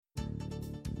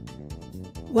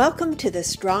Welcome to the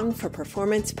Strong for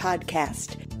Performance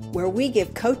podcast, where we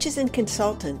give coaches and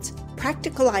consultants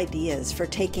practical ideas for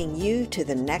taking you to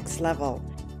the next level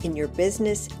in your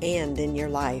business and in your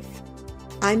life.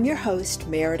 I'm your host,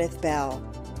 Meredith Bell.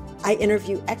 I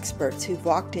interview experts who've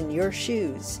walked in your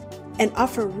shoes and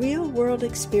offer real-world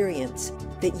experience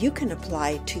that you can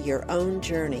apply to your own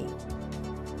journey.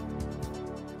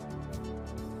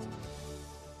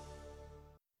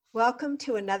 Welcome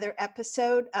to another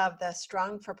episode of the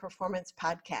Strong for Performance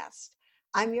podcast.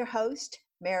 I'm your host,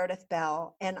 Meredith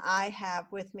Bell, and I have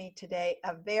with me today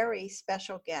a very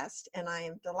special guest, and I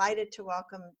am delighted to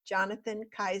welcome Jonathan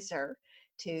Kaiser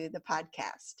to the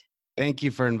podcast. Thank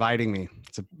you for inviting me.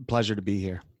 It's a pleasure to be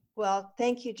here. Well,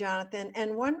 thank you, Jonathan.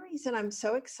 And one reason I'm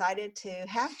so excited to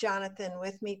have Jonathan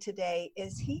with me today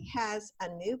is he has a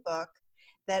new book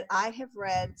that I have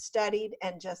read, studied,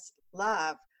 and just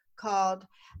love, called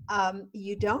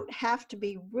You Don't Have to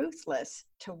Be Ruthless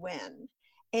to Win.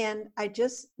 And I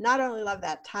just not only love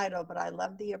that title, but I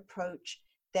love the approach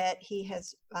that he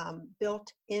has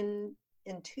built into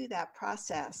that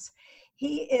process.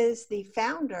 He is the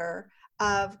founder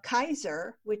of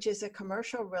Kaiser, which is a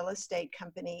commercial real estate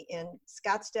company in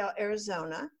Scottsdale,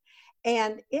 Arizona.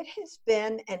 And it has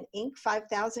been an Inc.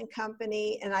 5000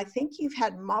 company, and I think you've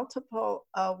had multiple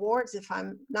awards, if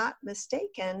I'm not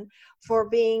mistaken, for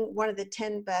being one of the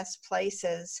 10 best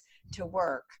places to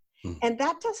work. And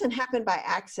that doesn't happen by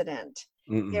accident.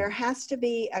 There has to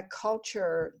be a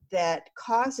culture that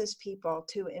causes people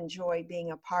to enjoy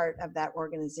being a part of that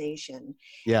organization.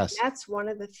 Yes. And that's one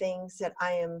of the things that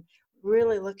I am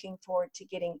really looking forward to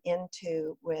getting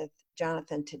into with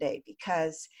Jonathan today,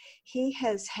 because he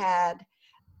has had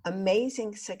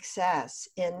amazing success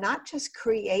in not just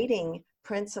creating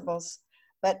principles,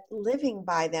 but living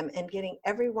by them and getting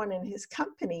everyone in his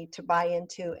company to buy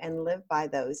into and live by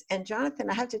those. And Jonathan,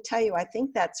 I have to tell you, I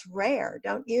think that's rare,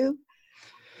 don't you?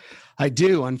 I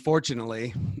do,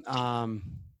 unfortunately.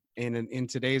 In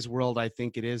today's world, I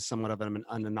think it is somewhat of an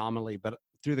anomaly, but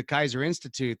through the Kaiser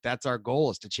Institute, that's our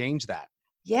goal, is to change that.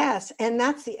 Yes, and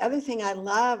that's the other thing I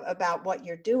love about what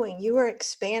you're doing. You are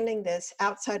expanding this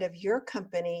outside of your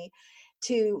company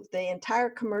to the entire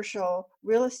commercial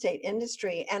real estate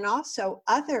industry and also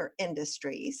other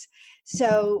industries.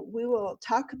 So we will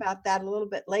talk about that a little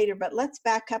bit later, but let's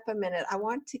back up a minute. I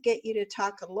want to get you to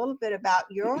talk a little bit about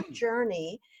your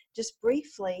journey, just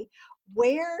briefly.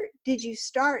 Where did you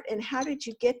start and how did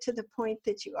you get to the point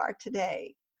that you are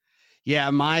today?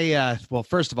 Yeah, well,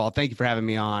 first of all, thank you for having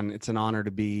me on. It's an honor to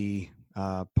be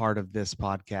part of this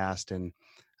podcast. And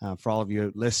for all of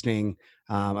you listening,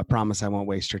 I promise I won't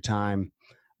waste your time.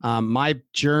 My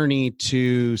journey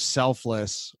to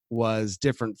selfless was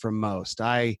different from most.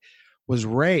 I was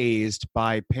raised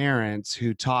by parents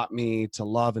who taught me to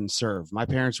love and serve. My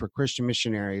parents were Christian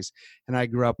missionaries, and I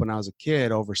grew up when I was a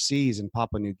kid overseas in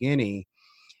Papua New Guinea.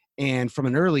 And from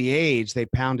an early age, they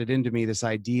pounded into me this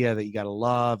idea that you got to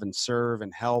love and serve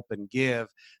and help and give.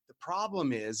 The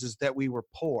problem is that we were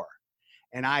poor,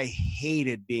 and I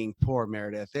hated being poor,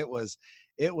 Meredith. It was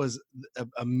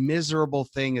a miserable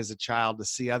thing as a child to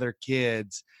see other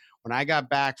kids. When I got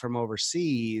back from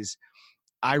overseas,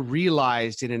 I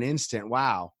realized in an instant,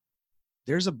 wow,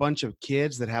 there's a bunch of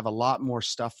kids that have a lot more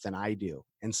stuff than I do.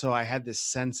 And so I had this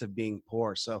sense of being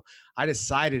poor. So I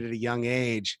decided at a young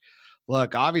age,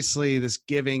 look, obviously this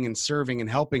giving and serving and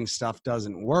helping stuff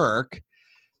doesn't work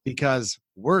because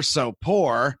we're so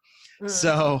poor.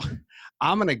 So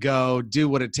I'm going to go do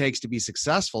what it takes to be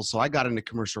successful. So I got into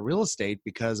commercial real estate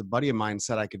because a buddy of mine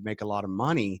said I could make a lot of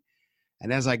money.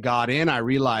 And as I got in, I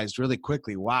realized really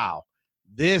quickly, wow,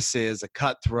 this is a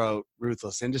cutthroat,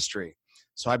 ruthless industry.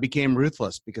 So I became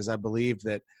ruthless because I believed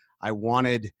that I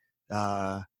wanted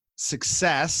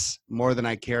success more than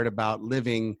I cared about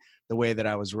living the way that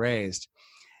I was raised.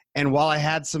 And while I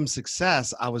had some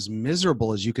success, I was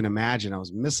miserable, as you can imagine. I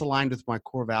was misaligned with my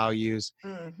core values,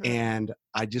 and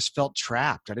I just felt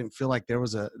trapped. I didn't feel like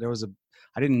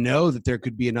I didn't know that there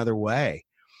could be another way.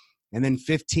 And then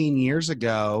 15 years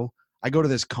ago, I go to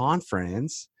this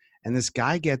conference, and this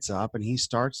guy gets up and he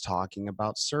starts talking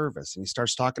about service, and he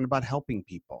starts talking about helping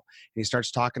people. And he starts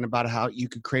talking about how you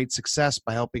could create success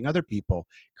by helping other people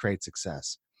create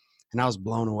success. And I was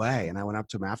blown away. And I went up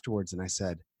to him afterwards and I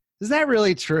said, is that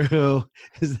really true?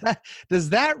 Does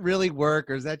that really work?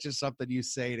 Or is that just something you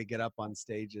say to get up on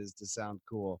stages to sound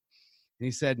cool? And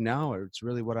he said, no, it's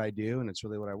really what I do. And it's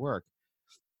really what I work.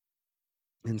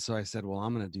 And so I said, well,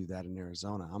 I'm going to do that in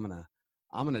Arizona. I'm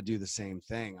going to do the same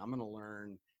thing. I'm going to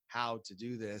learn how to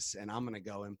do this. And I'm going to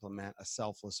go implement a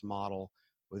selfless model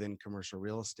within commercial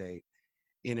real estate.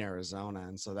 in Arizona.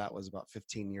 And so that was about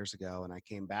 15 years ago. And I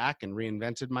came back and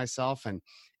reinvented myself. And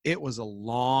it was a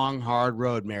long, hard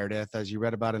road, Meredith, as you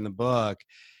read about in the book.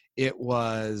 It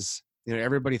was,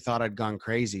 everybody thought I'd gone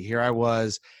crazy. Here I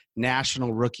was,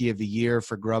 National Rookie of the Year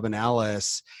for Grubb and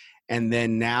Ellis. And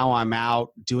then now I'm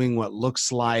out doing what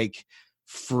looks like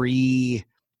free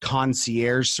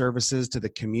concierge services to the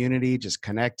community, just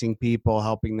connecting people,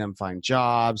 helping them find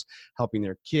jobs, helping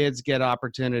their kids get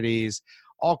opportunities,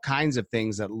 all kinds of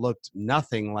things that looked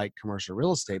nothing like commercial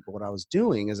real estate. But what I was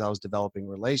doing is I was developing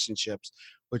relationships,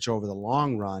 which over the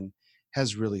long run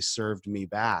has really served me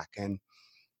back. And,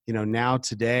 now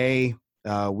today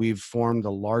we've formed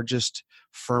the largest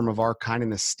firm of our kind in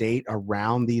the state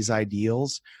around these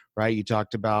ideals, right? You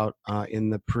talked about in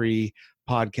the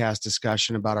pre-podcast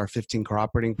discussion about our 15 core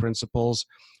operating principles.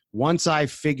 Once I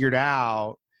figured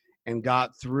out and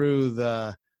got through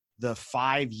the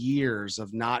 5 years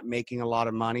of not making a lot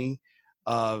of money,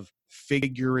 of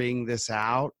figuring this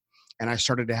out, and I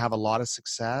started to have a lot of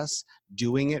success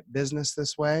doing it business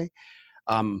this way.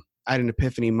 I had an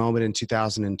epiphany moment in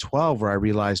 2012 where I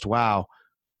realized, wow,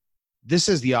 this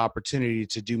is the opportunity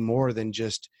to do more than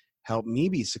just help me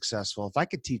be successful. If I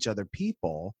could teach other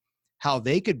people how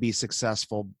they could be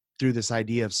successful through this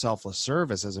idea of selfless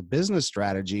service as a business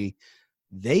strategy,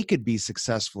 they could be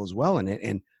successful as well in it.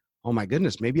 And oh my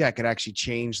goodness, maybe I could actually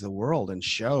change the world and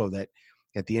show that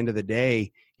at the end of the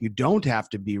day, you don't have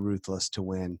to be ruthless to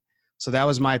win. So that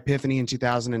was my epiphany in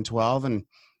 2012, and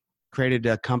created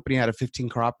a company out of 15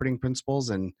 core operating principles.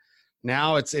 And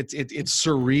now it's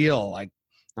surreal. Like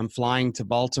I'm flying to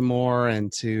Baltimore and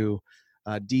to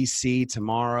DC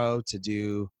tomorrow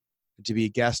to be a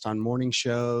guest on morning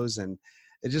shows, and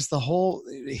it's just the whole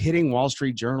hitting Wall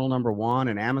Street Journal #1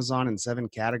 and Amazon in 7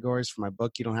 categories for my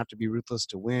book, You Don't Have to Be Ruthless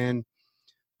to Win.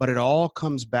 But it all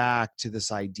comes back to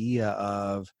this idea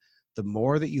of the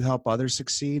more that you help others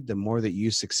succeed, the more that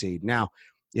you succeed. Now,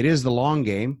 it is the long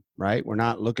game, right? We're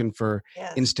not looking for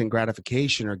instant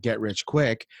gratification or get rich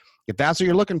quick. If that's what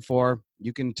you're looking for,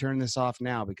 you can turn this off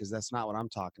now, because that's not what I'm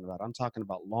talking about. I'm talking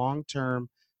about long-term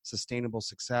sustainable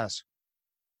success.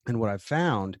 And what I've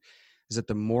found is that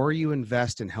the more you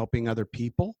invest in helping other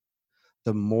people,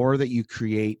 the more that you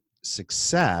create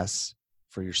success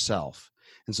for yourself.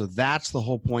 And so that's the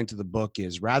whole point of the book,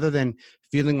 is rather than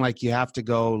feeling like you have to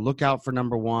go look out for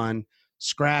 #1,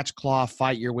 scratch, claw,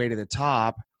 fight your way to the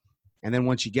top. And then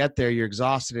once you get there, you're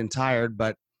exhausted and tired,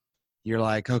 but you're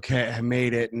like, okay, I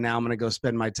made it, and now I'm going to go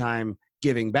spend my time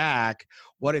giving back.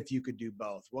 What if you could do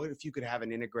both? What if you could have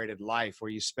an integrated life where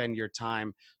you spend your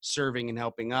time serving and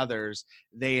helping others?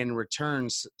 They in return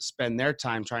spend their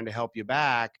time trying to help you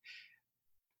back.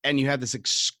 And you have this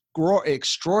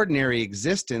extraordinary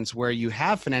existence where you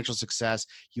have financial success,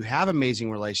 you have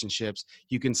amazing relationships,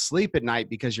 you can sleep at night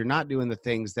because you're not doing the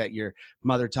things that your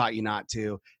mother taught you not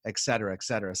to, et cetera, et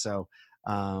cetera. So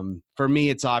for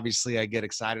me, it's obviously, I get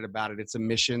excited about it. It's a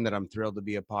mission that I'm thrilled to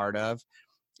be a part of.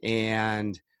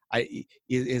 And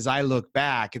as I look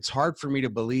back, it's hard for me to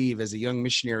believe as a young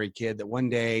missionary kid that one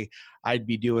day I'd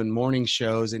be doing morning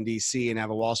shows in DC and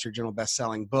have a Wall Street Journal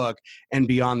best-selling book and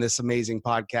be on this amazing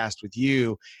podcast with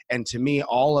you. And to me,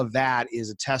 all of that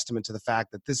is a testament to the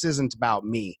fact that this isn't about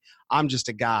me. I'm just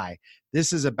a guy.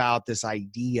 This is about this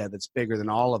idea that's bigger than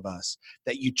all of us,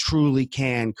 that you truly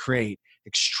can create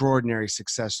extraordinary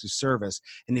success through service.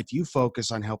 And if you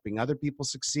focus on helping other people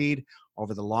succeed,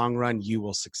 over the long run, you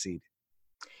will succeed.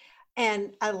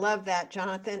 And I love that,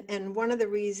 Jonathan. And one of the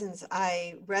reasons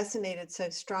I resonated so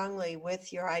strongly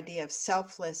with your idea of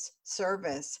selfless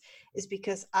service is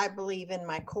because I believe in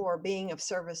my core, being of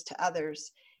service to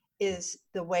others is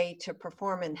the way to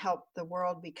perform and help the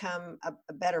world become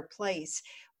a better place.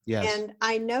 Yes. And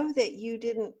I know that you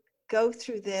didn't go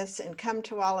through this and come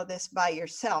to all of this by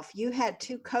yourself. You had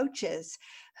 2 coaches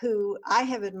who I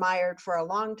have admired for a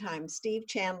long time, Steve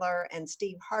Chandler and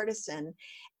Steve Hardison.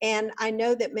 And I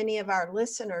know that many of our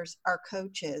listeners are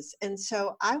coaches. And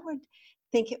so I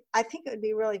think it would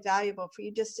be really valuable for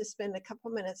you just to spend a couple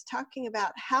minutes talking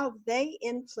about how they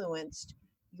influenced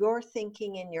your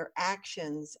thinking and your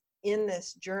actions in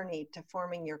this journey to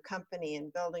forming your company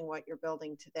and building what you're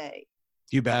building today.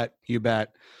 You bet. You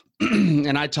bet.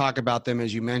 And I talk about them,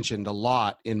 as you mentioned, a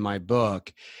lot in my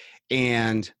book.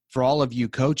 And for all of you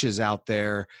coaches out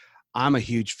there, I'm a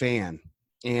huge fan.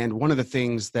 And one of the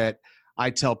things that I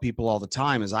tell people all the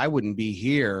time is I wouldn't be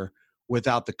here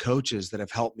without the coaches that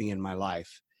have helped me in my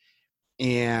life.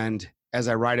 And as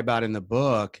I write about in the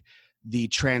book, the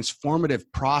transformative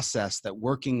process that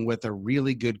working with a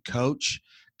really good coach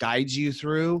guides you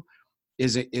through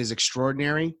is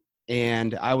extraordinary.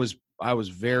 And I was I was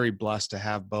very blessed to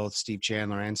have both Steve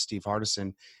Chandler and Steve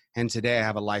Hardison. And today I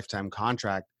have a lifetime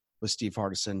contract with Steve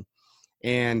Hardison.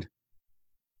 And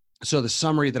so the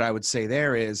summary that I would say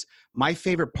there is, my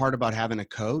favorite part about having a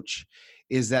coach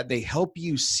is that they help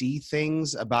you see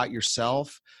things about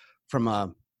yourself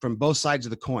from both sides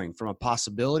of the coin, from a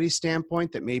possibility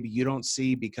standpoint that maybe you don't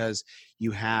see because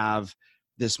you have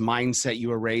this mindset you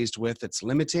were raised with that's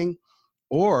limiting,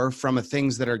 or from a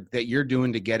things that you're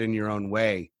doing to get in your own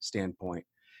way standpoint.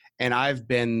 And I've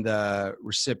been the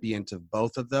recipient of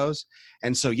both of those.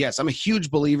 And so, yes, I'm a huge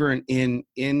believer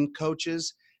in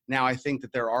coaches. Now, I think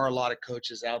that there are a lot of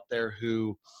coaches out there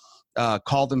who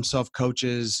call themselves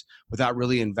coaches without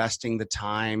really investing the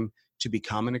time to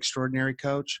become an extraordinary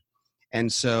coach.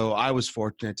 And so I was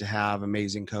fortunate to have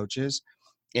amazing coaches.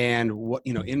 And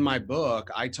in my book,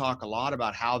 I talk a lot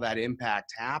about how that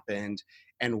impact happened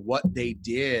and what they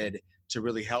did to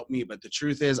really help me. But the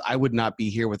truth is, I would not be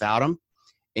here without them.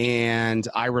 And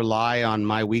I rely on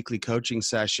my weekly coaching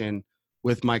session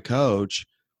with my coach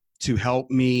to help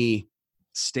me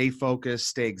stay focused,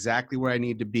 stay exactly where I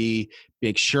need to be,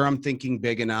 make sure I'm thinking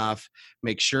big enough,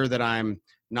 make sure that I'm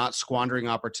not squandering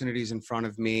opportunities in front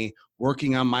of me,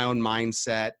 working on my own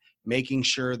mindset, making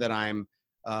sure that I'm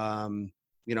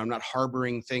not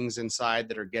harboring things inside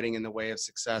that are getting in the way of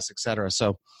success, et cetera.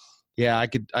 So yeah, I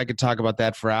could talk about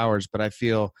that for hours, but I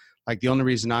feel like the only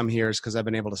reason I'm here is because I've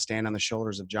been able to stand on the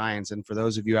shoulders of giants. And for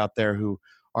those of you out there who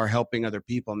are helping other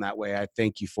people in that way, I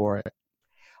thank you for it.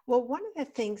 Well, one of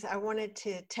the things I wanted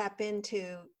to tap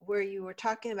into where you were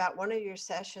talking about one of your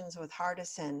sessions with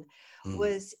Hardison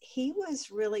was he was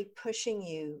really pushing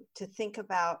you to think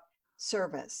about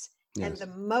service and the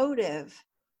motive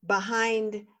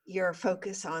behind your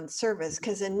focus on service.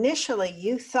 Because initially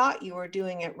you thought you were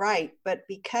doing it right, but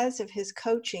because of his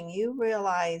coaching, you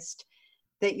realized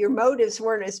that your motives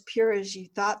weren't as pure as you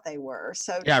thought they were.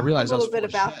 So yeah, I realized a little bit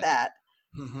about that.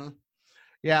 Mm-hmm.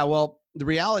 Yeah, well, the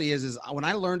reality is when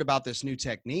I learned about this new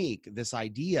technique, this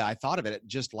idea, I thought of it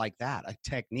just like that, a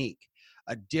technique,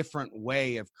 a different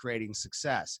way of creating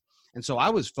success. And so I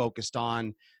was focused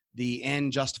on the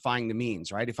end justifying the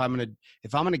means, right? If I'm going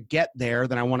to get there,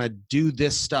 then I want to do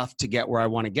this stuff to get where I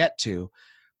want to get to.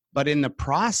 But in the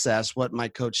process, what my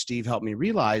coach Steve helped me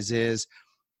realize is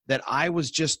that I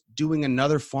was just doing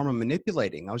another form of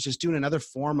manipulating. I was just doing another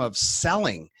form of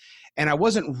selling. And I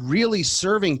wasn't really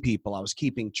serving people. I was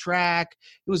keeping track.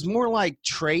 It was more like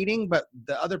trading, but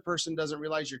the other person doesn't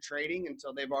realize you're trading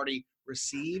until they've already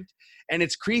received. And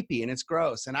it's creepy and it's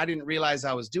gross. And I didn't realize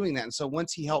I was doing that. And so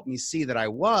once he helped me see that I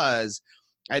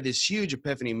had this huge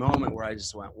epiphany moment where I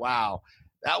just went, wow,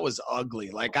 that was ugly.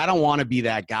 Like, I don't want to be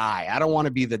that guy. I don't want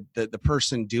to be the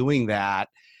person doing that.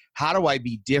 How do I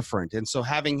be different? And so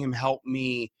having him help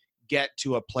me get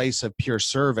to a place of pure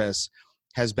service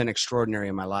has been extraordinary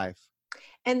in my life.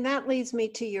 And that leads me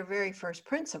to your very first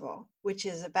principle, which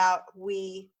is about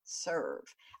we serve.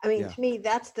 I mean, to me,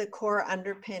 that's the core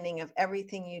underpinning of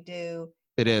everything you do.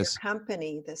 It is. Your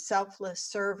company, the selfless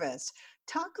service.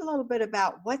 Talk a little bit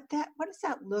about what does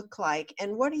that look like?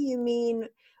 And what do you mean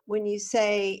when you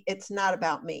say it's not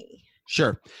about me?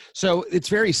 Sure. So it's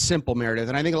very simple, Meredith.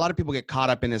 And I think a lot of people get caught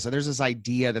up in this. So there's this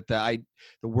idea that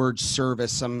the word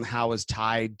service somehow is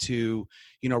tied to,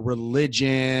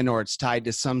 religion, or it's tied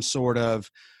to some sort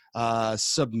of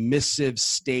submissive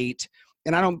state.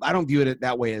 And I don't view it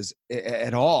that way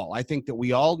at all. I think that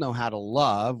we all know how to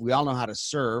love. We all know how to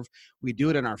serve. We do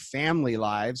it in our family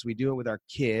lives. We do it with our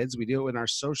kids. We do it in our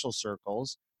social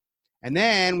circles. And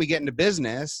then we get into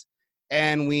business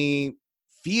and we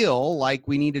feel like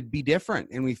we need to be different,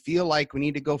 and we feel like we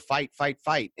need to go fight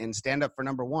and stand up for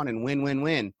number one and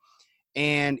win.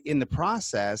 And in the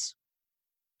process,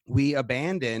 we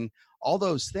abandon all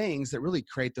those things that really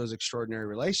create those extraordinary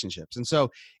relationships. And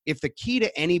so if the key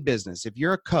to any business, if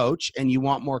you're a coach and you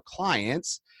want more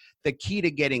clients, the key to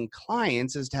getting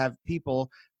clients is to have people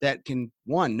that can,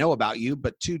 one, know about you,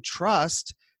 but two,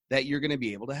 trust that you're going to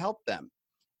be able to help them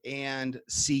and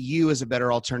see you as a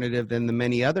better alternative than the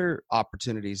many other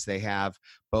opportunities they have,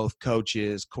 both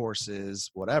coaches,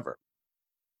 courses, whatever.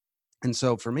 And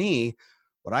so for me,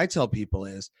 what I tell people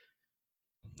is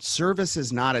service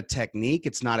is not a technique.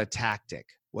 It's not a tactic.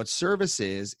 What service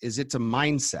is it's a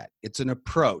mindset. It's an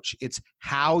approach. It's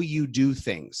how you do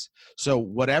things. So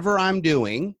whatever I'm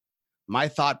doing, my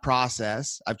thought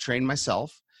process, I've trained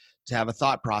myself to have a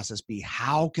thought process be,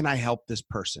 how can I help this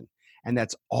person? And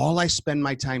that's all I spend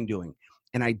my time doing.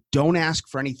 And I don't ask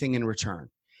for anything in return.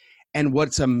 And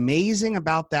what's amazing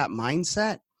about that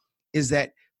mindset is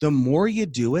that the more you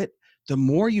do it, the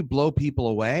more you blow people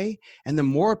away, and the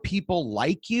more people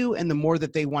like you, and the more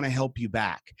that they want to help you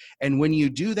back. And when you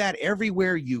do that,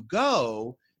 everywhere you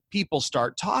go, people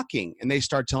start talking and they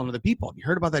start telling other people, have you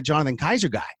heard about that Jonathan Kaiser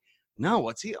guy? No,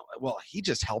 what's he? Well, he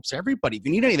just helps everybody. If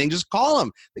you need anything, just call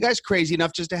him. The guy's crazy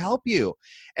enough just to help you.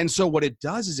 And so what it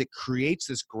does is it creates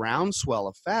this groundswell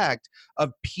effect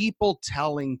of people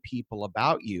telling people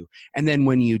about you. And then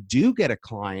when you do get a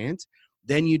client,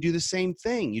 then you do the same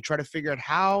thing. You try to figure out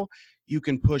how you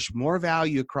can push more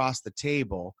value across the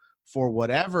table for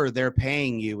whatever they're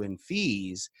paying you in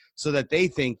fees, so that they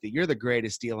think that you're the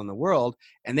greatest deal in the world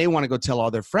and they want to go tell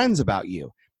all their friends about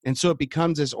you. And so it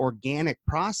becomes this organic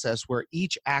process where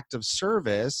each act of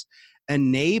service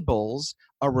enables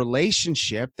a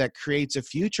relationship that creates a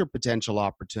future potential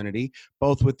opportunity,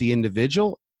 both with the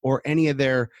individual or any of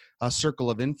their circle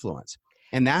of influence.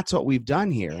 And that's what we've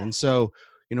done here. And so,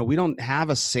 we don't have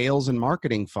a sales and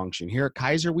marketing function. Here at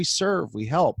Kaiser, we serve, we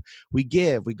help, we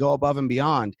give, we go above and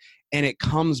beyond. And it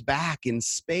comes back in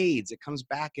spades. It comes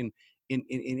back in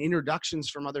introductions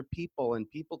from other people and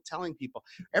people telling people.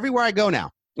 Everywhere I go now.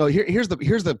 Oh, here's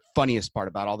the funniest part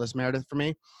about all this, Meredith, for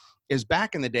me, is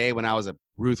back in the day when I was a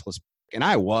ruthless, and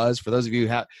I was, for those of you who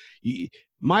have,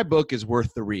 my book is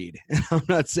worth the read. And I'm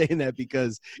not saying that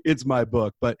because it's my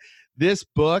book, but this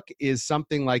book is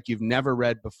something like you've never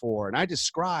read before. And I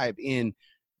describe in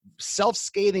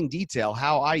self-scathing detail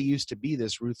how I used to be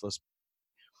this ruthless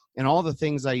and all the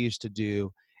things I used to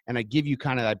do. And I give you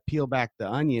I peel back the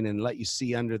onion and let you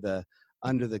see under the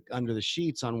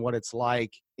sheets on what it's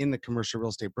like in the commercial real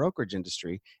estate brokerage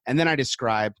industry. And then I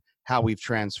described how we've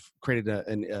created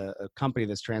a company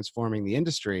that's transforming the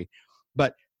industry.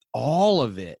 But all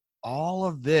of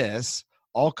this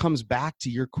all comes back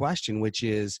to your question, which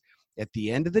is, at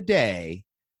the end of the day,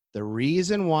 the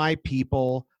reason why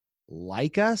people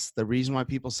like us, the reason why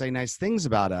people say nice things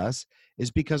about us, is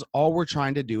because all we're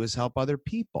trying to do is help other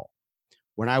people.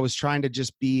 When I was trying to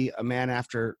just be a man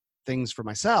after things for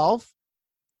myself,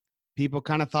 people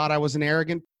kind of thought I was an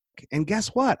arrogant, and guess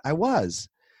what? I was.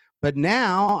 But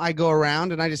now I go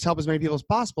around and I just help as many people as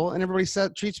possible, and everybody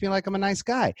treats me like I'm a nice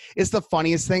guy. It's the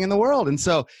funniest thing in the world. And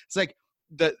so it's like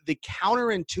the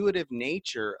counterintuitive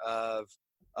nature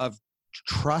of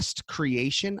trust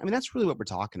creation. I mean, that's really what we're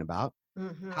talking about.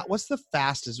 Mm-hmm. What's the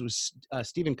fastest?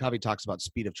 Stephen Covey talks about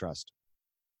speed of trust.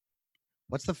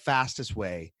 What's the fastest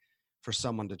way for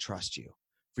someone to trust you?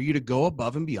 For you to go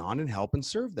above and beyond and help and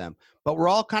serve them. But we're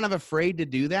all kind of afraid to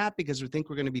do that because we think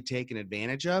we're going to be taken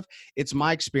advantage of. It's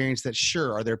my experience that,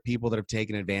 sure, are there people that have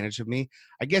taken advantage of me?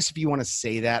 I guess if you want to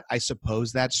say that, I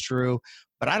suppose that's true.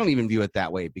 But I don't even view it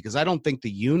that way, because I don't think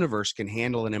the universe can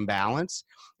handle an imbalance.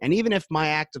 And even if my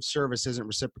act of service isn't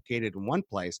reciprocated in one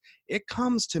place, it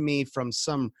comes to me from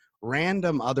some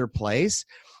random other place.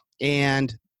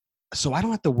 And so I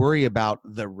don't have to worry about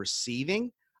the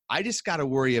receiving. I just got to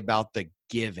worry about the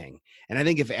giving. And I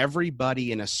think if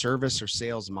everybody in a service or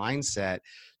sales mindset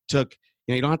took,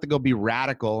 you don't have to go be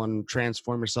radical and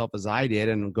transform yourself as I did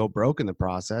and go broke in the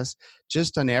process.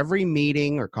 Just on every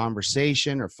meeting or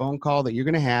conversation or phone call that you're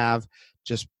going to have,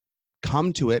 just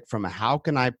come to it from how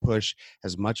can I push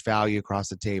as much value across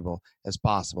the table as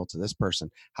possible to this person?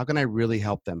 How can I really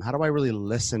help them? How do I really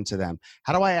listen to them?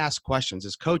 How do I ask questions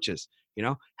as coaches?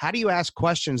 How do you ask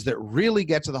questions that really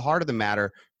get to the heart of the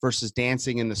matter versus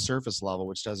dancing in the surface level,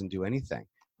 which doesn't do anything,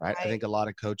 right? I think a lot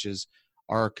of coaches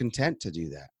are content to do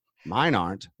that. Mine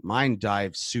aren't. Mine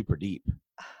dive super deep.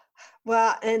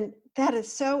 Well, and that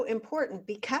is so important,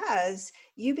 because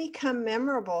you become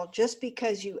memorable just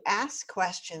because you ask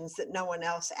questions that no one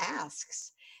else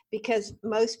asks, because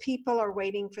most people are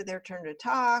waiting for their turn to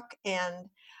talk and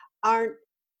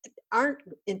aren't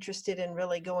interested in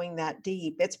really going that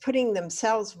deep. It's putting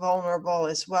themselves vulnerable,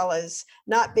 as well as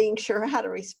not being sure how to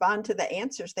respond to the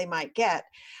answers they might get.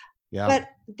 Yeah. But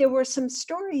there were some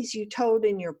stories you told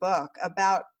in your book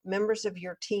about members of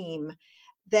your team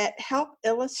that help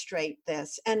illustrate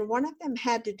this. And one of them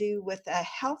had to do with a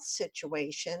health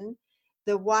situation.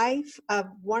 The wife of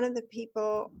one of the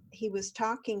people he was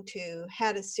talking to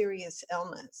had a serious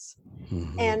illness.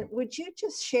 Mm-hmm. And would you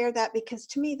just share that? Because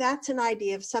to me, that's an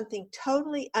idea of something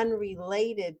totally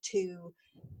unrelated to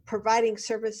providing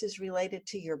services related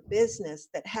to your business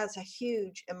that has a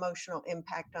huge emotional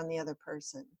impact on the other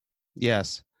person.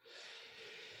 Yes.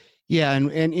 Yeah.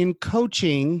 And in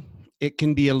coaching, it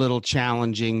can be a little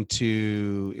challenging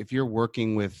if you're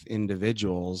working with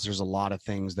individuals, there's a lot of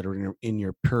things that are in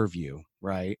your purview,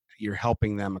 right? You're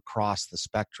helping them across the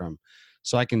spectrum.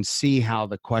 So I can see how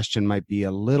the question might be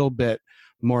a little bit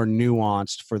more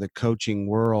nuanced for the coaching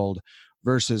world,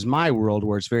 versus my world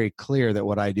where it's very clear that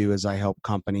what I do is I help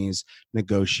companies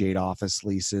negotiate office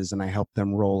leases and I help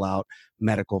them roll out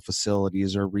medical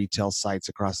facilities or retail sites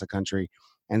across the country.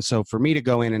 And so for me to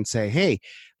go in and say, hey,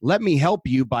 let me help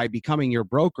you by becoming your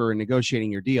broker and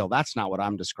negotiating your deal, that's not what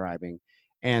I'm describing.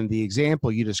 And the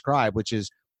example you describe, which is,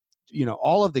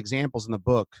 all of the examples in the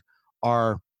book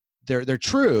are, they're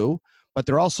true, but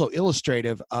they're also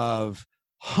illustrative of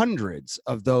hundreds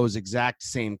of those exact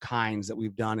same kinds that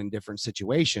we've done in different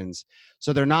situations.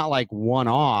 So they're not like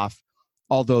one-off,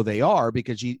 although they are,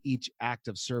 because each act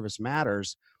of service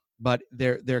matters, but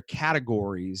they're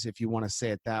categories, if you want to say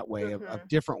it that way, of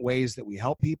different ways that we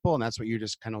help people. And that's what you're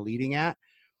just kind of leading at.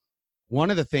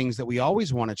 One of the things that we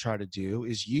always want to try to do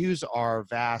is use our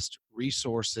vast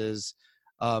resources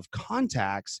of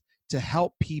contacts to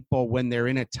help people when they're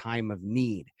in a time of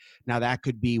need. Now, that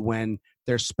could be when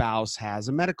their spouse has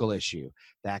a medical issue.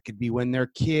 That could be when their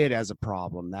kid has a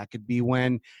problem. That could be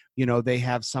when, they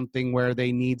have something where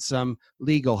they need some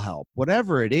legal help.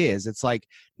 Whatever it is, it's like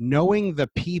knowing the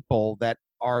people that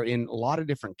are in a lot of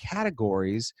different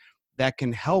categories that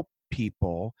can help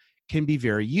people can be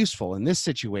very useful. In this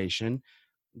situation,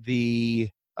 the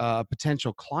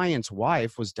potential client's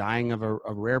wife was dying of a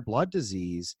rare blood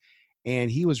disease,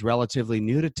 and he was relatively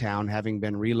new to town, having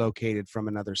been relocated from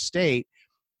another state,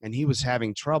 and he was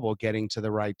having trouble getting to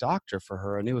the right doctor for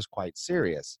her, and it was quite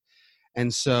serious.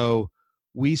 And so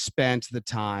we spent the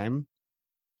time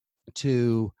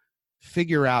to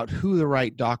figure out who the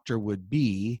right doctor would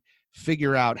be,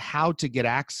 figure out how to get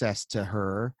access to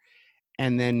her,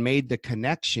 and then made the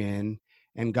connection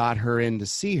and got her in to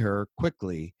see her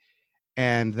quickly.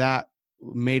 And that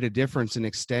made a difference in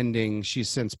extending, she's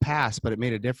since passed, but it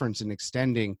made a difference in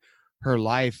extending her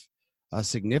life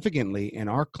significantly. And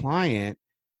our client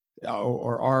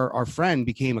or our friend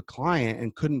became a client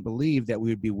and couldn't believe that we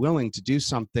would be willing to do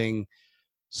something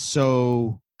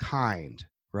so kind,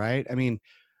 right? I mean,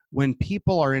 when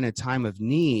people are in a time of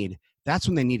need, that's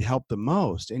when they need help the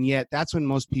most. And yet that's when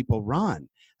most people run.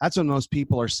 That's when most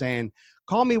people are saying,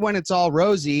 call me when it's all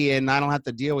rosy and I don't have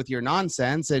to deal with your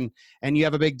nonsense and you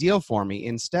have a big deal for me,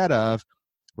 instead of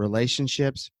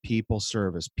relationships, people,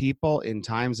 service. People in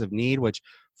times of need, which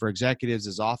for executives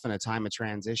is often a time of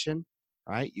transition,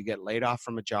 right? You get laid off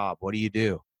from a job. What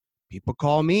do? People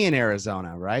call me in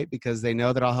Arizona, right? Because they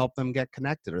know that I'll help them get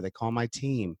connected, or they call my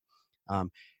team.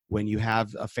 When you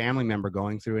have a family member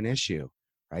going through an issue,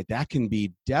 right? That can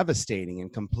be devastating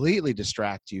and completely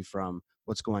distract you from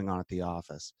what's going on at the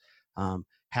office.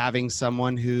 Having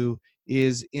someone who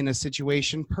is in a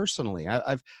situation personally.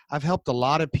 I've helped a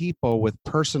lot of people with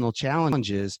personal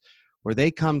challenges where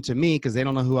they come to me because they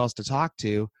don't know who else to talk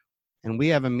to, and we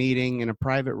have a meeting in a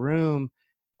private room,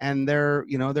 and they're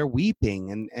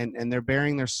weeping and they're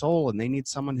bearing their soul, and they need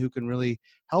someone who can really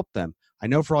help them. I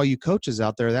know for all you coaches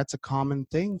out there, that's a common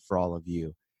thing for all of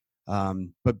you.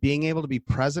 But being able to be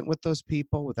present with those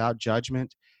people without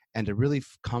judgment, and to really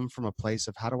come from a place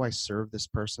of how do I serve this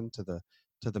person to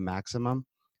the maximum,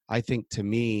 I think to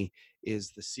me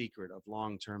is the secret of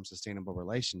long-term sustainable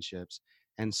relationships.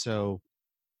 And so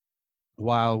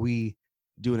while we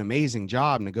do an amazing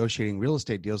job negotiating real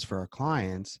estate deals for our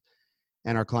clients,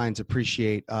 and our clients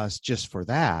appreciate us just for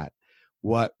that,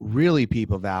 what really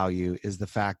people value is the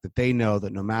fact that they know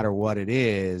that no matter what it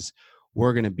is,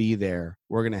 we're going to be there,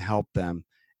 we're going to help them,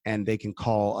 and they can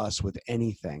call us with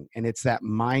anything. And it's that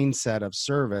mindset of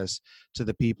service to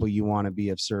the people you want to be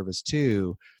of service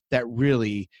to that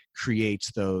really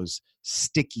creates those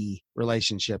sticky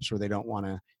relationships where they don't want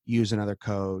to use another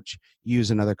coach, use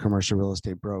another commercial real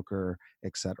estate broker,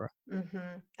 et cetera.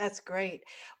 That's great.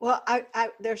 Well,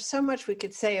 there's so much we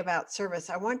could say about service.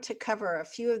 I want to cover a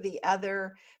few of the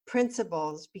other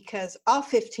principles because all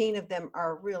 15 of them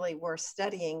are really worth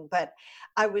studying. But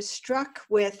I was struck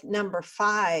with number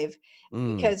 5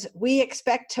 because we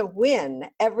expect to win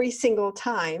every single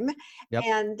time. Yep.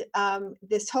 And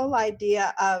this whole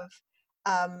idea of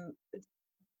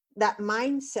that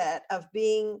mindset of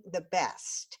being the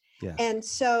best. Yeah. And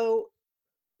so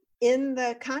in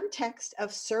the context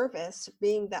of service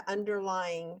being the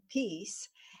underlying piece,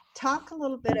 talk a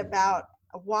little bit about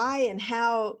why and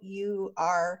how you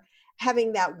are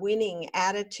having that winning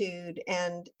attitude,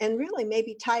 and really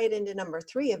maybe tie it into number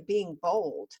 3 of being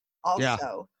bold also. Yeah.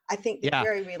 I think they're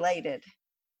very related.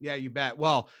 Yeah, you bet.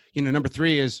 Well, number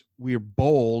 3 is we're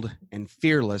bold and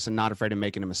fearless and not afraid of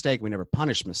making a mistake. We never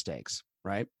punish mistakes,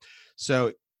 right?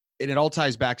 So it all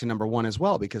ties back to number 1 as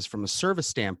well, because from a service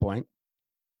standpoint,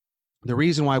 the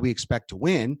reason why we expect to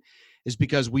win is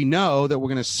because we know that we're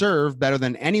going to serve better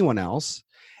than anyone else,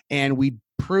 and we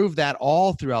prove that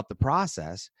all throughout the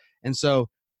process. And so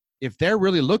if they're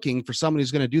really looking for someone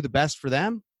who's going to do the best for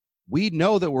them, we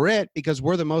know that we're it because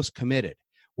we're the most committed.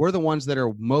 We're the ones that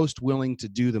are most willing to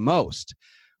do the most.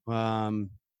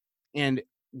 And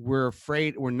we're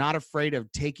not afraid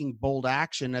of taking bold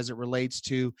action as it relates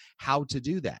to how to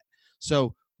do that.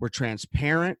 So we're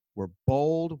transparent, we're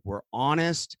bold, we're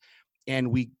honest,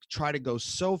 and we try to go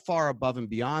so far above and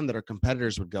beyond that our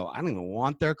competitors would go, I don't even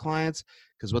want their clients,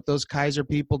 because what those Kaiser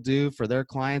people do for their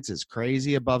clients is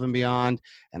crazy above and beyond,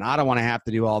 and I don't want to have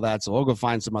to do all that, so we'll go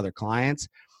find some other clients.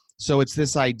 So it's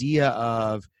this idea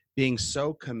of being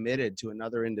so committed to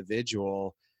another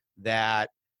individual that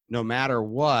no matter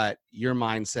what, your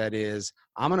mindset is,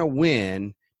 I'm going to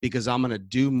win because I'm going to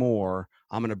do more.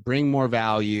 I'm going to bring more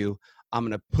value. I'm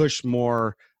going to push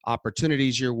more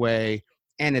opportunities your way.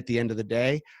 And at the end of the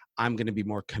day, I'm going to be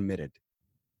more committed.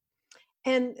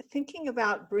 And thinking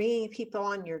about bringing people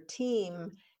on your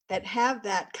team that have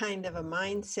that kind of a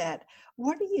mindset,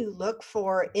 what do you look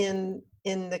for in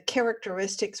the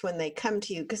characteristics when they come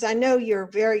to you? Because I know you're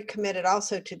very committed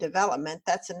also to development.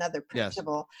 That's another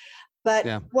principle. Yes.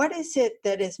 But what is it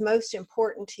that is most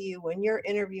important to you when you're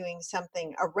interviewing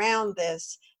something around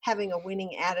this, having a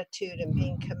winning attitude and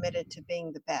being committed to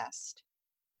being the best?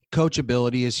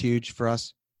 Coachability is huge for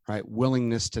us, right?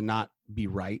 Willingness to not be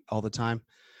right all the time.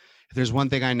 If there's one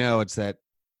thing I know, it's that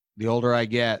the older I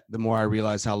get, the more I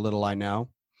realize how little I know.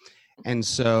 And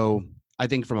so I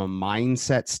think from a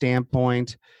mindset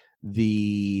standpoint,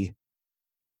 the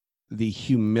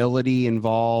humility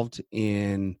involved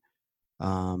in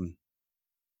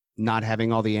not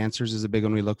having all the answers is a big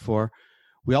one we look for.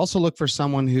 We also look for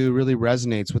someone who really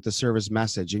resonates with the service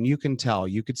message, and you can tell,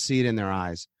 you could see it in their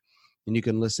eyes, and you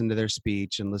can listen to their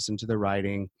speech and listen to their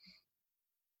writing.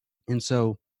 And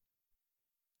so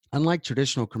unlike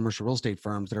traditional commercial real estate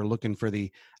firms that are looking for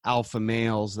the alpha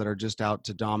males that are just out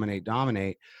to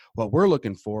dominate, what we're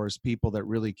looking for is people that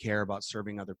really care about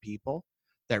serving other people,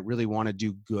 that really want to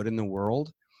do good in the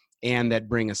world, and that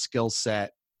bring a skill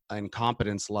set and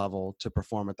competence level to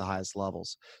perform at the highest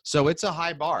levels. So it's a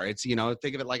high bar. It's,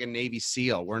 think of it like a Navy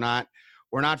SEAL. We're not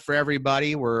for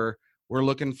everybody. We're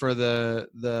looking for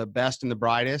the best and the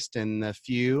brightest and the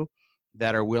few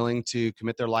that are willing to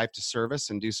commit their life to service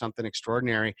and do something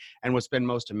extraordinary. And what's been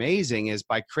most amazing is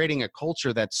by creating a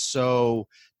culture that's so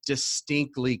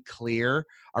distinctly clear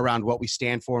around what we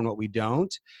stand for and what we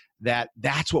don't,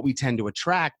 that's what we tend to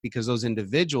attract, because those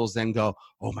individuals then go,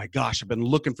 oh my gosh, I've been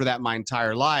looking for that my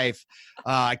entire life.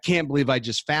 I can't believe I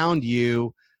just found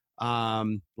you.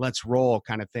 Let's roll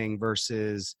kind of thing,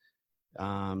 versus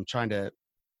trying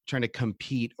to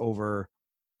compete over,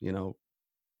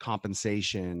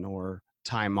 compensation or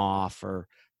time off or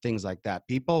things like that.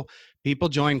 People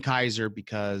join Kaiser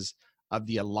because of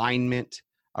the alignment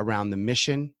around the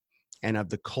mission and of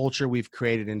the culture we've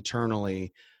created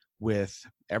internally, with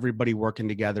everybody working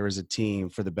together as a team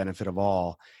for the benefit of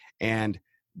all. And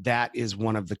that is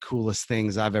one of the coolest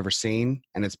things I've ever seen.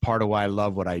 And it's part of why I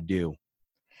love what I do.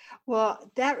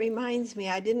 Well, that reminds me,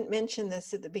 I didn't mention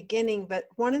this at the beginning, but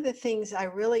one of the things I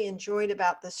really enjoyed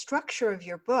about the structure of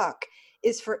your book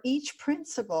is for each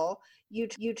principle,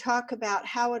 you talk about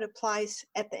how it applies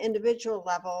at the individual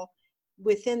level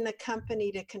within the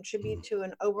company to contribute to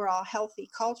an overall healthy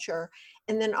culture,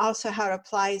 and then also how it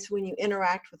applies when you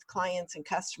interact with clients and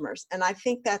customers. And I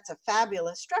think that's a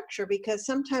fabulous structure, because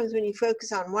sometimes when you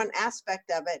focus on one aspect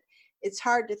of it, it's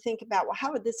hard to think about, well,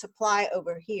 how would this apply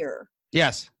over here?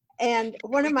 Yes. And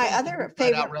one of my other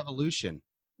favorite revolution.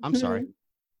 I'm sorry.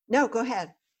 No, go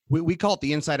ahead. We call it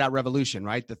the inside out revolution,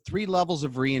 right? The 3 levels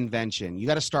of reinvention. You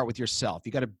got to start with yourself.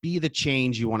 You got to be the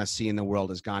change you want to see in the world,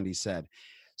 as Gandhi said.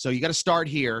 So you got to start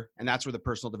here, and that's where the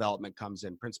personal development comes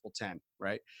in, principle 10,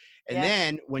 right? And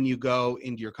then when you go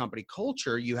into your company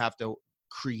culture, you have to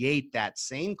create that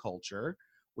same culture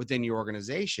within your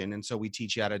organization. And so we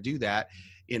teach you how to do that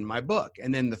in my book.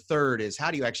 And then the third is,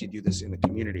 how do you actually do this in the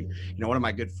community? One of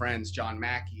my good friends, John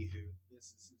Mackey, this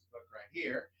is his book right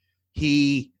here,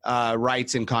 he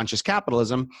writes in Conscious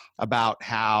Capitalism about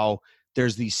how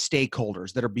there's these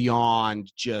stakeholders that are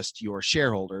beyond just your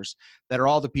shareholders, that are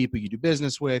all the people you do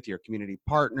business with, your community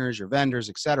partners, your vendors,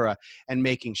 et cetera, and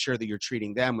making sure that you're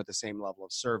treating them with the same level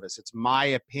of service. It's my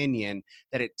opinion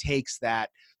that it takes that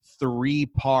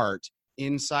 3-part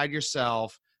inside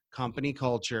yourself, company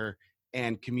culture,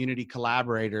 and community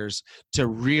collaborators to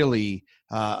really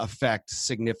affect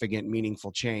significant,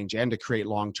 meaningful change and to create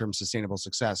long-term sustainable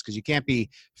success. Because you can't be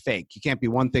fake. You can't be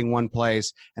one thing one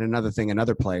place and another thing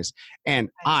another place. And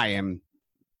I am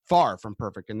far from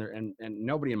perfect, and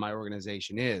nobody in my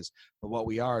organization is. But what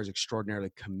we are is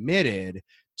extraordinarily committed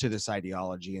to this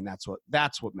ideology, and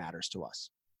that's what matters to us.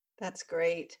 That's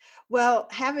great. Well,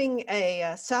 having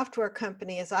a software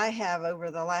company as I have over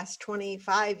the last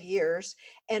 25 years,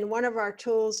 and one of our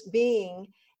tools being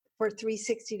for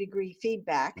 360-degree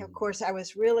feedback, of course, I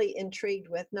was really intrigued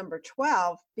with number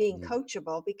 12 being Mhm.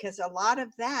 coachable, because a lot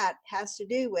of that has to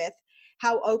do with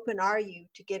how open are you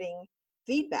to getting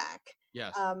feedback.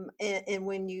 Yes. And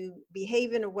when you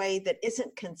behave in a way that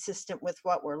isn't consistent with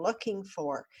what we're looking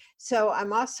for. So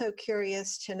I'm also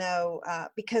curious to know,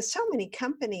 because so many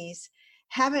companies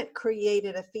haven't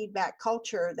created a feedback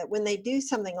culture, that when they do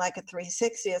something like a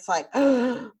 360, it's like,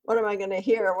 oh, what am I going to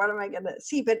hear? What am I going to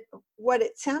see? But what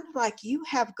it sounded like you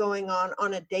have going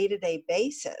on a day-to-day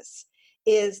basis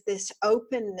is this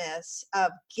openness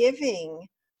of giving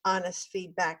honest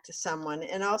feedback to someone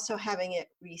and also having it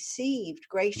received Mhm.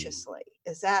 graciously.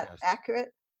 Is that Yes.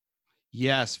 accurate?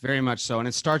 Yes, very much so. And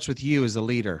it starts with you as a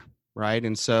leader, right?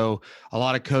 And so a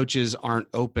lot of coaches aren't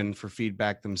open for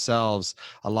feedback themselves.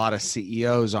 A lot of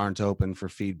CEOs aren't open for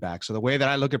feedback. So the way that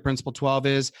I look at Principle 12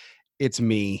 is it's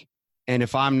me. And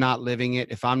if I'm not living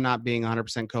it, if I'm not being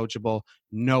 100% coachable,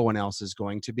 no one else is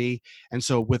going to be. And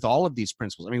so with all of these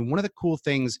principles, I mean, one of the cool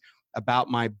things about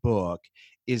my book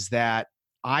is that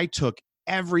I took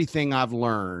everything I've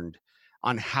learned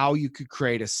on how you could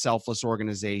create a selfless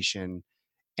organization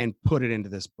and put it into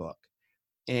this book.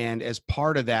 And as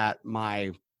part of that,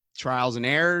 my trials and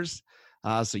errors,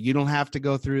 so you don't have to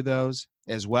go through those,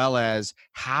 as well as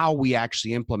how we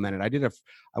actually implement it.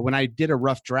 When I did a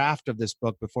rough draft of this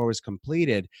book before it was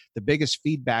completed, the biggest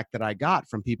feedback that I got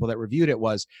from people that reviewed it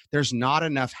was there's not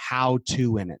enough how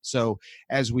to in it. So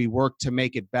as we worked to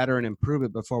make it better and improve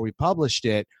it before we published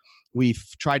it, we've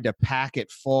tried to pack it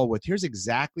full with here's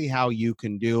exactly how you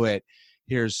can do it.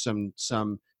 Here's some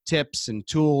tips and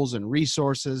tools and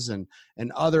resources and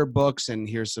other books, and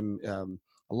here's some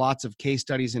lots of case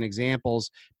studies and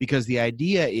examples, because the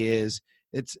idea is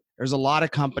there's a lot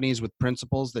of companies with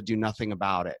principles that do nothing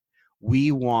about it.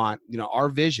 We want, our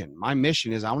vision, my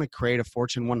mission is I want to create a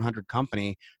Fortune 100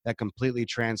 company that completely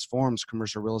transforms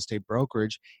commercial real estate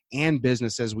brokerage and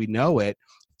business as we know it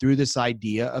through this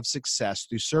idea of success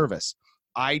through service.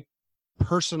 I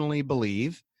personally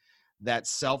believe that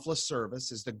selfless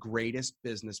service is the greatest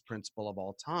business principle of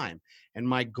all time. And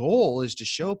my goal is to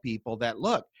show people that,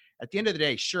 look, at the end of the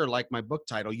day, sure, like my book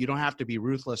title, you don't have to be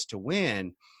ruthless to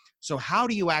win. So how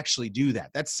do you actually do that?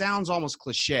 That sounds almost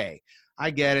cliche. I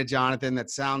get it, Jonathan.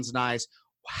 That sounds nice.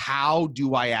 How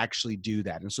do I actually do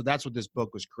that? And so that's what this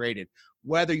book was created.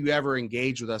 Whether you ever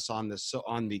engage with us on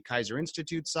the Kaiser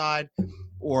Institute side,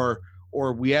 or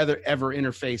we ever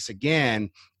interface again,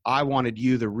 I wanted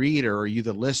you, the reader, or you,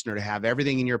 the listener, to have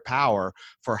everything in your power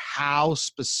for how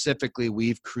specifically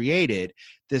we've created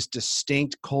this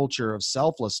distinct culture of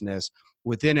selflessness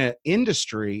within an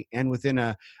industry and within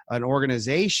an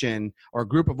organization or a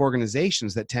group of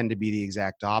organizations that tend to be the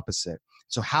exact opposite.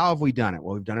 So how have we done it?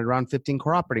 Well, we've done it around 15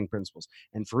 core operating principles.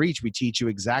 And for each, we teach you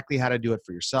exactly how to do it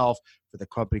for yourself, for the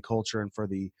company culture, and for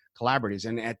the collaborators.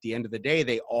 And at the end of the day,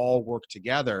 they all work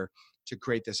together to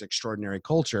create this extraordinary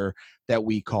culture that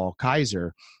we call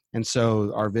Kaiser. And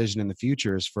so our vision in the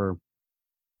future is for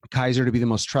Kaiser to be the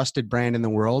most trusted brand in the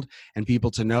world, and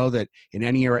people to know that in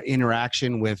any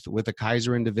interaction with a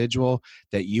Kaiser individual,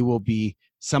 that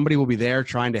somebody will be there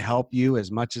trying to help you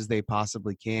as much as they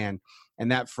possibly can.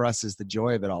 And that for us is the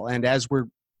joy of it all. And as we're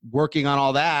working on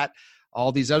all that,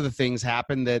 all these other things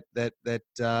happen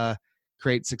that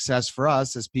create success for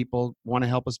us as people want to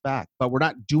help us back. But we're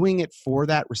not doing it for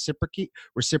that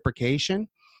reciprocation.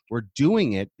 We're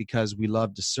doing it because we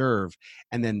love to serve.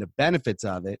 And then the benefits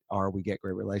of it are we get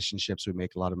great relationships, we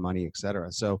make a lot of money, et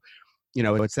cetera. So,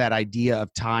 it's that idea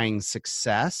of tying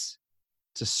success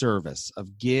to service,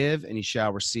 of give and you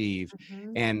shall receive.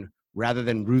 Mhm. And rather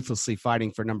than ruthlessly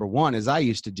fighting for number one, as I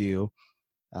used to do,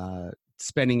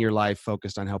 spending your life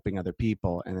focused on helping other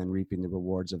people and then reaping the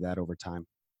rewards of that over time.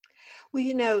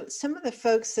 Well, some of the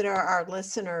folks that are our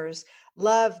listeners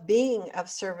love being of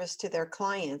service to their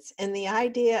clients, and the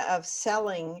idea of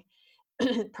selling,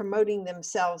 promoting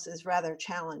themselves is rather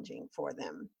challenging for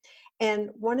them. And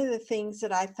one of the things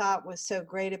that I thought was so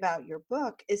great about your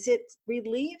book is it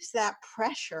relieves that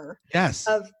pressure Yes.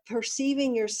 of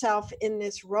perceiving yourself in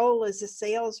this role as a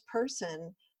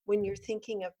salesperson when you're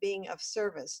thinking of being of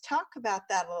service. Talk about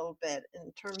that a little bit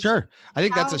in terms of Sure. I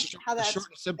think that's how a short that's and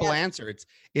simple better. answer.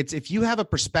 It's if you have a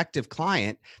prospective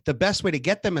client, the best way to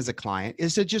get them as a client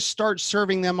is to just start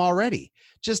serving them already.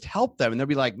 Just help them. And they'll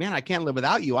be like, man, I can't live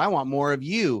without you. I want more of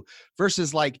you,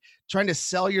 versus like trying to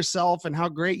sell yourself and how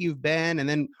great you've been. And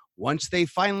then once they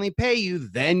finally pay you,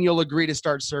 then you'll agree to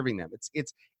start serving them.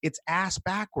 It's ass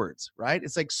backwards, right?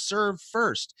 It's like serve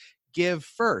first. give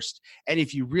first. And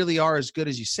if you really are as good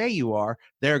as you say you are,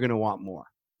 they're going to want more.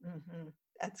 Mm-hmm.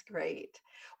 That's great.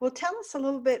 Well, tell us a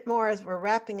little bit more as we're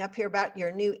wrapping up here about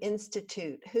your new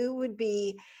institute. Who would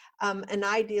be an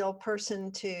ideal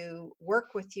person to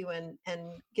work with you and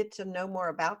get to know more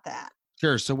about that?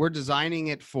 Sure. So we're designing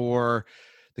it for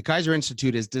the Kaiser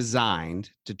Institute is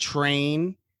designed to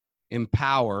train,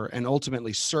 empower, and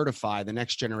ultimately certify the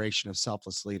next generation of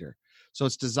selfless leader. So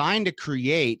it's designed to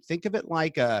create, think of it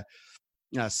like a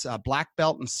black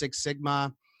belt in Six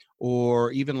Sigma,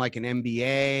 or even like an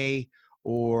MBA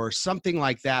or something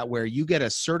like that, where you get a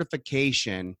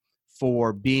certification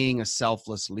for being a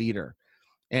selfless leader.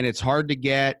 And it's hard to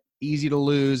get, easy to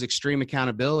lose, extreme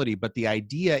accountability. But the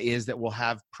idea is that we'll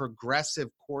have progressive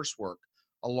coursework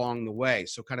along the way.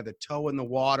 So kind of the toe in the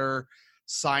water,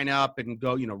 sign up and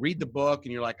go, read the book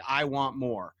and you're like, I want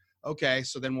more. Okay.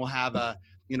 So then we'll have a,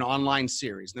 online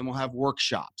series, then we'll have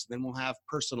workshops, then we'll have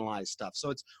personalized stuff.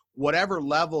 So it's whatever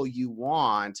level you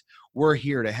want, we're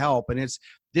here to help. And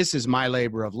this is my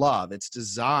labor of love. It's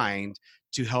designed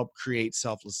to help create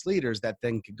selfless leaders that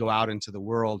then could go out into the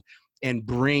world and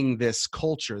bring this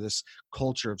culture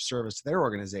of service to their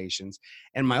organizations.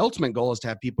 And my ultimate goal is to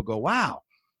have people go, wow,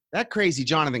 that crazy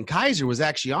Jonathan Kaiser was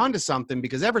actually onto something,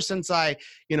 because ever since I,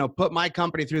 put my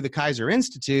company through the Kaiser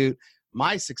Institute,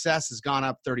 my success has gone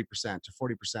up 30% to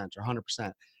 40% or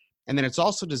 100%. And then it's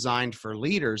also designed for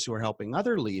leaders who are helping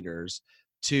other leaders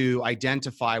to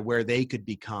identify where they could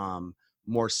become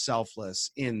more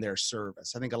selfless in their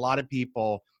service. I think a lot of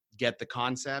people get the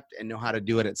concept and know how to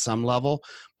do it at some level,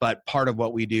 but part of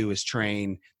what we do is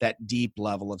train that deep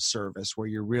level of service where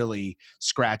you're really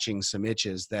scratching some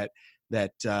itches that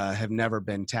have never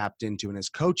been tapped into. And as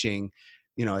a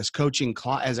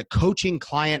coaching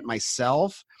client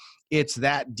myself, it's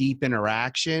that deep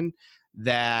interaction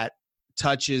that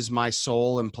touches my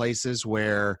soul in places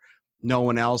where no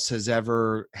one else has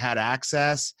ever had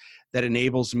access, that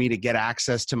enables me to get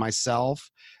access to myself,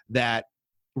 that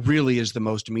really is the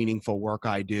most meaningful work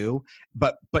I do.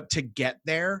 But to get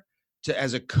there,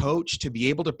 as a coach, to be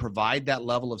able to provide that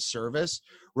level of service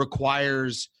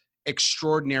requires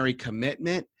extraordinary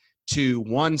commitment to,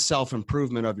 one,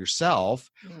 self-improvement of yourself,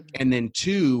 and then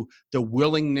two, the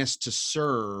willingness to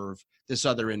serve this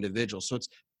other individual. So it's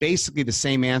basically the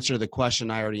same answer to the question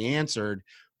I already answered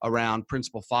around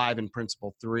Principle 5 and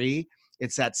Principle 3.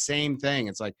 It's that same thing.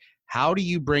 It's like, how do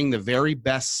you bring the very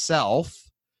best self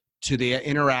to the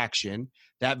interaction?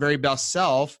 That very best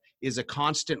self is a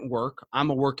constant work. I'm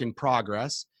a work in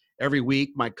progress. Every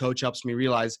week, my coach helps me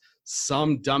realize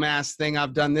some dumbass thing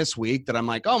I've done this week that I'm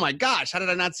like, oh my gosh, how did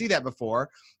I not see that before?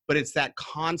 But it's that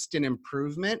constant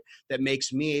improvement that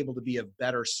makes me able to be of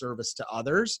better service to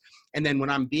others. And then when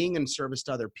I'm being in service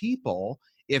to other people,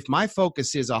 if my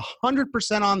focus is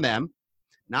 100% on them,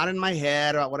 not in my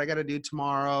head about what I got to do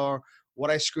tomorrow or what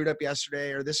I screwed up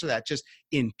yesterday or this or that, just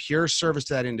in pure service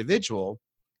to that individual.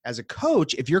 As a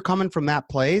coach, if you're coming from that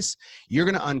place, you're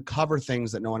going to uncover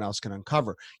things that no one else can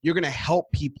uncover. You're going to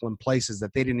help people in places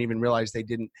that they didn't even realize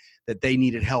that they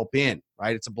needed help in,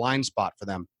 right? It's a blind spot for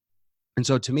them. And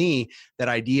so to me, that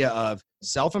idea of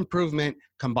self-improvement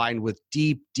combined with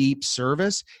deep, deep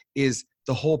service is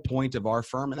the whole point of our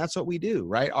firm. And that's what we do,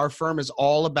 right? Our firm is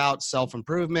all about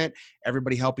self-improvement,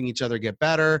 everybody helping each other get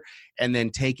better, and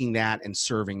then taking that and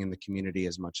serving in the community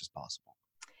as much as possible.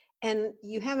 And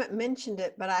you haven't mentioned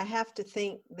it, but I have to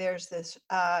think there's this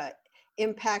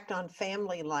impact on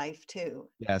family life too.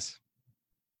 Yes.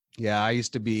 Yeah. I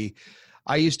used to be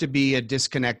a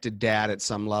disconnected dad at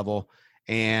some level,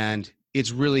 and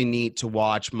it's really neat to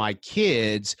watch my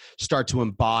kids start to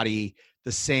embody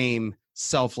the same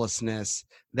selflessness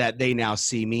that they now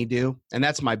see me do. And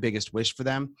that's my biggest wish for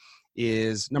them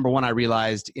is, number one, I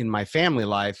realized in my family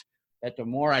life that the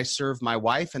more I serve my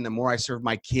wife and the more I serve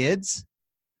my kids,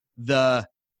 the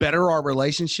better our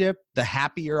relationship, the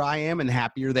happier I am and the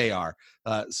happier they are.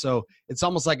 So it's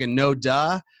almost like a no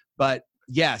duh, but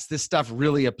yes, this stuff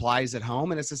really applies at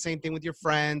home. And it's the same thing with your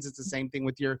friends. It's the same thing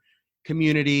with your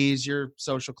communities, your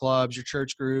social clubs, your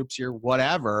church groups, your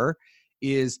whatever.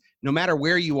 Is no matter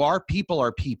where you are, people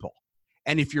are people.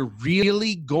 And if you're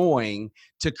really going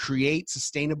to create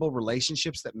sustainable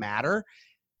relationships that matter,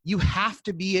 you have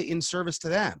to be in service to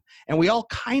them. And we all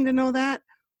kind of know that,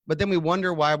 but then we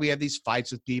wonder why we have these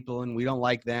fights with people and we don't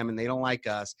like them and they don't like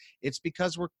us. It's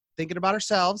because we're thinking about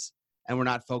ourselves and we're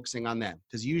not focusing on them.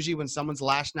 Because usually when someone's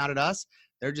lashing out at us,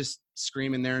 they're just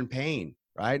screaming they're in pain,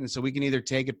 right? And so we can either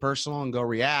take it personal and go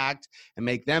react and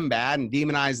make them bad and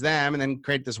demonize them and then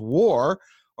create this war,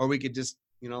 or we could just,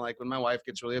 like when my wife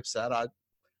gets really upset,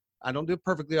 I don't do it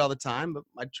perfectly all the time, but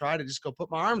I try to just go put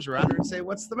my arms around her and say,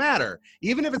 what's the matter?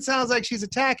 Even if it sounds like she's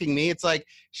attacking me, it's like,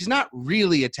 she's not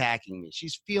really attacking me.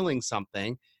 She's feeling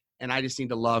something, and I just need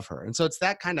to love her. And so it's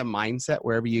that kind of mindset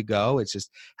wherever you go. It's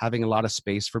just having a lot of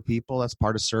space for people. That's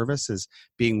part of service, is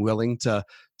being willing to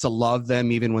love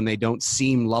them even when they don't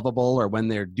seem lovable or when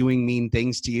they're doing mean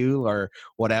things to you or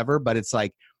whatever. But it's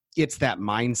like, it's that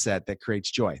mindset that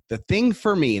creates joy. The thing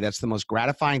for me that's the most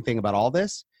gratifying thing about all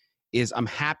this is I'm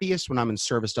happiest when I'm in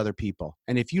service to other people.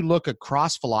 And if you look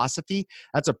across philosophy,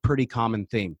 that's a pretty common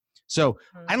theme. So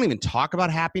I don't even talk about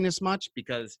happiness much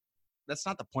because that's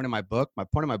not the point of my book. My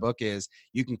point of my book is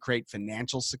you can create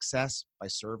financial success by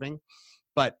serving,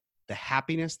 but the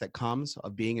happiness that comes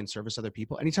of being in service to other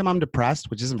people. Anytime I'm depressed,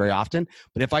 which isn't very often,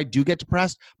 but if I do get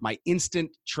depressed, my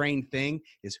instant trained thing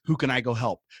is, who can I go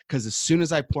help? Because as soon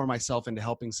as I pour myself into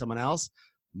helping someone else,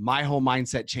 my whole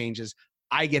mindset changes.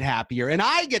 I get happier, and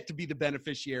I get to be the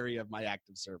beneficiary of my act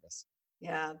of service.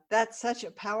 Yeah, that's such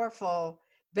a powerful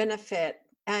benefit.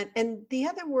 And the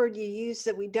other word you use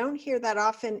that we don't hear that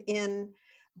often in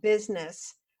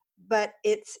business, but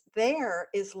it's there,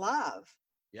 is love.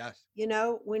 Yes. You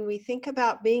know, when we think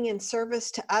about being in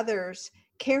service to others,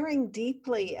 caring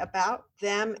deeply about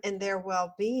them and their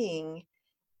well-being,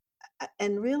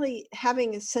 and really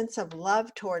having a sense of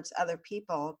love towards other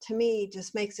people, to me,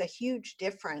 just makes a huge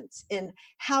difference in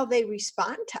how they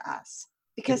respond to us,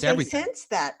 because they sense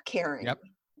that caring.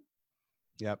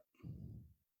 Yep.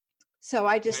 So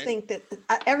I just think that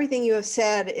everything you have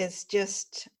said is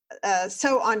just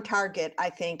so on target, I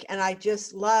think. And I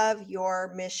just love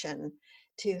your mission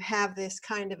to have this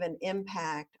kind of an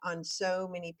impact on so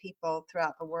many people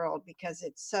throughout the world, because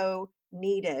it's so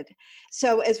needed.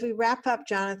 So as we wrap up,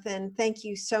 Jonathan, thank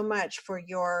you so much for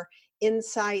your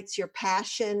insights, your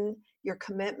passion, your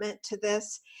commitment to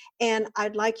this. And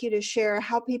I'd like you to share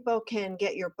how people can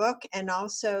get your book and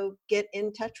also get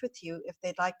in touch with you if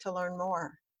they'd like to learn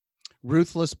more.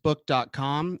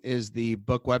 Ruthlessbook.com is the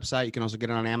book website. You can also get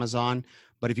it on Amazon.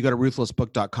 But if you go to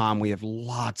ruthlessbook.com, we have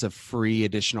lots of free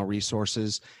additional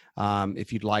resources.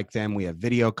 If you'd like them, we have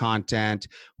video content.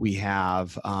 We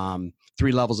have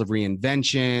 3 levels of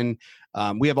reinvention.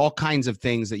 We have all kinds of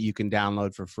things that you can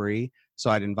download for free.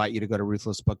 So I'd invite you to go to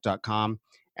ruthlessbook.com.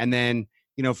 And then,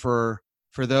 you know, for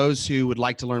those who would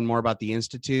like to learn more about the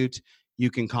Institute, you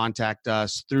can contact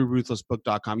us through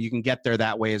ruthlessbook.com. You can get there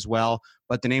that way as well.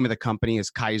 But the name of the company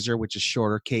is Kaiser, which is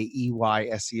shorter,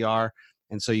 Keyser.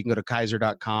 And so you can go to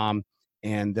Kaiser.com,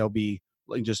 and there'll be,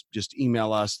 just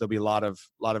email us. There'll be a lot of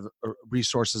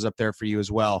resources up there for you as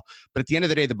well. But at the end of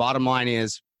the day, the bottom line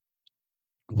is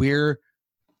we're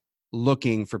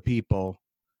looking for people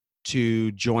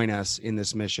to join us in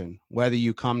this mission. Whether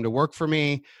you come to work for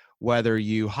me, whether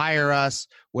you hire us,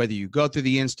 whether you go through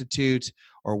the Institute,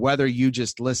 or whether you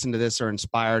just listen to this or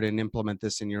inspired and implement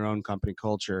this in your own company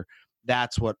culture,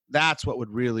 that's what would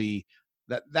really,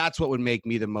 that's what would make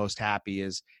me the most happy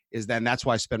is then that's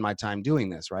why I spend my time doing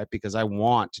this, right? Because I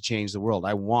want to change the world.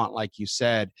 I want, like you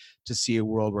said, to see a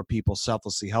world where people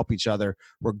selflessly help each other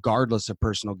regardless of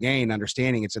personal gain,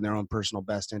 understanding it's in their own personal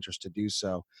best interest to do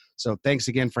so. So thanks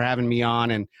again for having me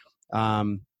on, and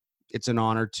it's an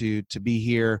honor to be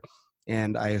here,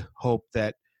 and I hope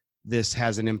that this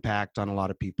has an impact on a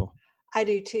lot of people. I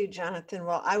do too, Jonathan.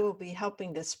 Well, I will be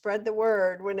helping to spread the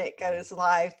word when it goes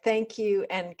live. Thank you,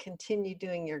 and continue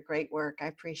doing your great work. I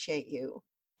appreciate you.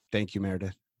 Thank you,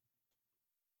 Meredith.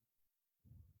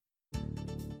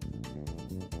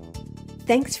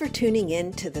 Thanks for tuning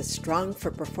in to the Strong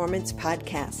for Performance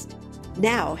podcast.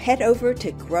 Now head over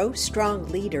to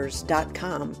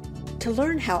growstrongleaders.com to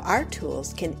learn how our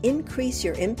tools can increase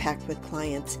your impact with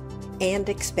clients and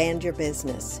expand your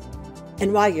business.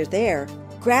 And while you're there,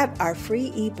 grab our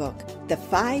free ebook, The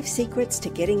 5 Secrets to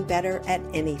Getting Better at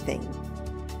Anything.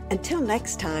 Until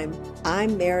next time,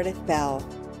 I'm Meredith Bell.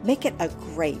 Make it a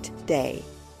great day.